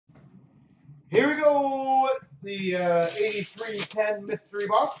Here we go, the 8310 mystery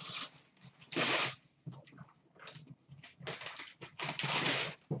box.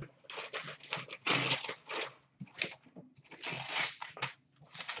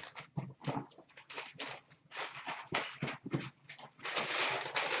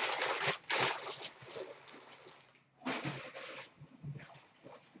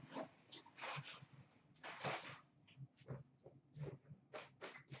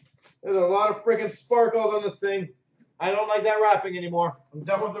 There's a lot of freaking sparkles on this thing. I don't like that wrapping anymore. I'm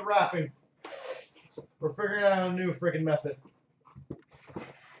done with the wrapping. We're figuring out a new freaking method.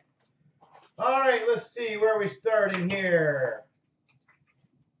 Alright, let's see. Where are we starting here?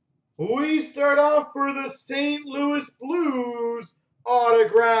 We start off for the St. Louis Blues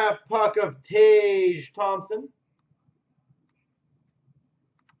autograph puck of Tage Thompson.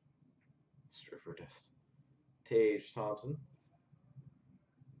 For this, Tage Thompson.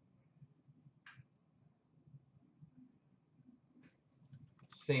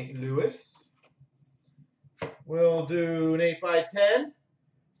 St. Louis. We'll do an 8x10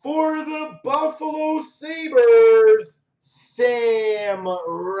 for the Buffalo Sabres, Sam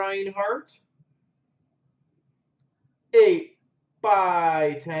Reinhart.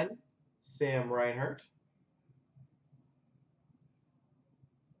 8x10, Sam Reinhart.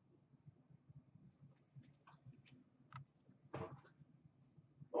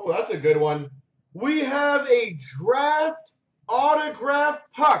 Oh, that's a good one. We have a draft autograph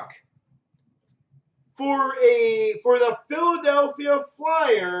puck for the Philadelphia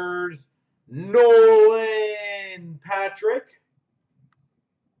Flyers, Nolan Patrick.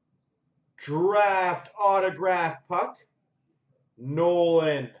 Draft autograph puck,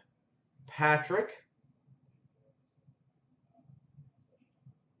 Nolan Patrick.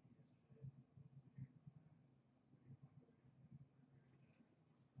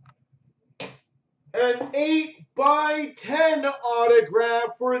 An 8x10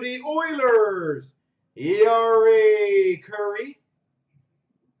 autograph for the Oilers, Jari Kurri.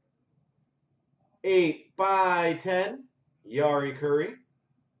 8x10, Jari Kurri.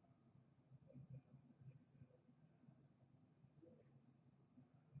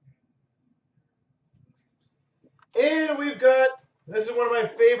 And we've got, this is one of my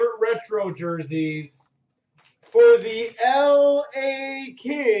favorite retro jerseys, for the LA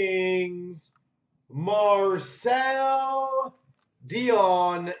Kings, Marcel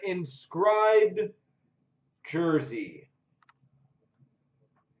Dionne inscribed jersey.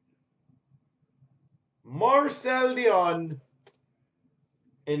 Marcel Dionne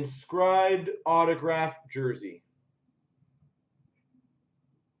inscribed autograph jersey.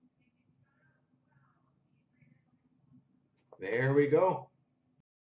 There we go.